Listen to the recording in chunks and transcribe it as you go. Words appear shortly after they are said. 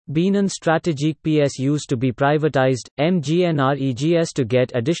Benon Strategic PSUs to be privatized, MGNREGS to get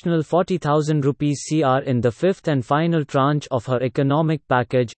additional 40,000 rupees CR in the fifth and final tranche of her economic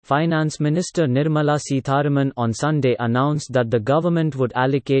package. Finance Minister Nirmala Sitharaman on Sunday announced that the government would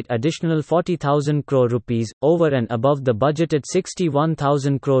allocate additional 40,000 crore rupees, over and above the budgeted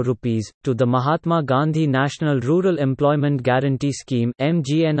 61,000 crore rupees, to the Mahatma Gandhi National Rural Employment Guarantee Scheme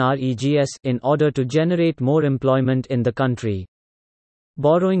 (MGNREGS) in order to generate more employment in the country.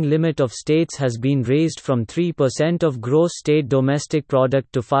 Borrowing limit of states has been raised from 3% of gross state domestic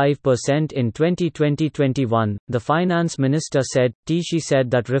product to 5% in 2020-21, the finance minister said. She said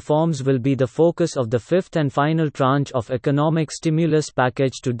that reforms will be the focus of the fifth and final tranche of economic stimulus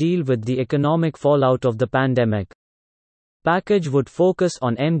package to deal with the economic fallout of the pandemic. Package would focus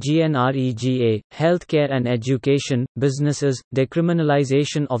on MGNREGA, healthcare and education, businesses,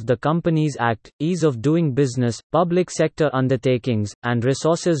 decriminalization of the Companies Act, ease of doing business, public sector undertakings, and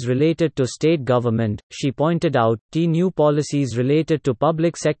resources related to state government. She pointed out, new policies related to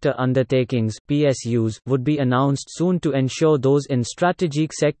public sector undertakings (PSUs) would be announced soon to ensure those in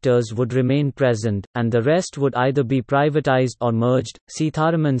strategic sectors would remain present, and the rest would either be privatized or merged.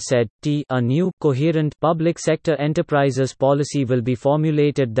 Sitharaman said, a new, coherent public sector enterprises policy will be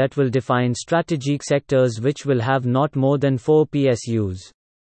formulated that will define strategic sectors which will have not more than 4 PSUs.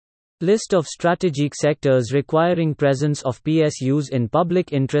 List of strategic sectors requiring presence of PSUs in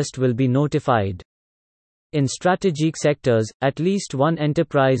public interest will be notified. In strategic sectors, at least one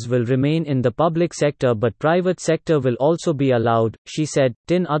enterprise will remain in the public sector but private sector will also be allowed, she said.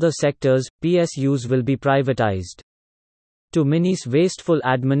 In other sectors, PSUs will be privatized. To minimize wasteful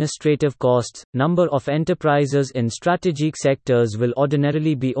administrative costs, number of enterprises in strategic sectors will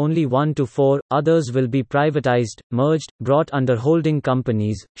ordinarily be only 1 to 4, others will be privatized, merged, brought under holding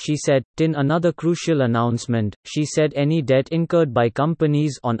companies, she said. In another crucial announcement, she said any debt incurred by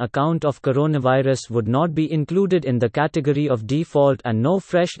companies on account of coronavirus would not be included in the category of default and no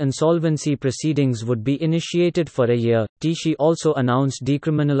fresh insolvency proceedings would be initiated for a year. She also announced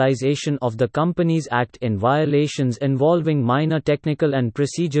decriminalization of the Companies Act in violations involving minor technical and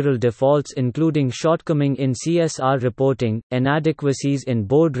procedural defaults including shortcoming in CSR reporting, inadequacies in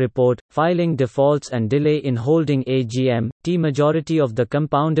board report, filing defaults and delay in holding AGM. Majority of the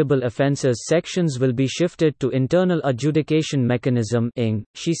compoundable offences sections will be shifted to internal adjudication mechanism (ING),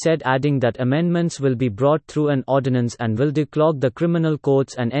 she said, adding that amendments will be brought through an ordinance and will declog the criminal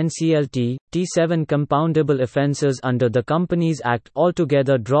courts and NCLT. 7 compoundable offences under the Companies Act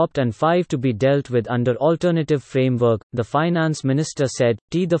altogether dropped and 5 to be dealt with under alternative framework, the finance minister said.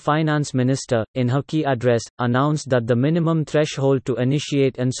 The finance minister, in her key address, announced that the minimum threshold to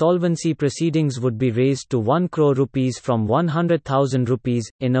initiate insolvency proceedings would be raised to 1 crore rupees from 100,000 rupees,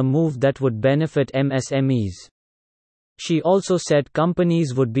 in a move that would benefit MSMEs. She also said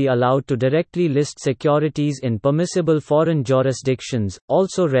companies would be allowed to directly list securities in permissible foreign jurisdictions.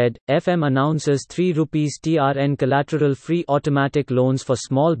 Also read, FM announces 3 rupees TRN collateral-free automatic loans for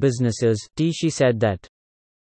small businesses. She said that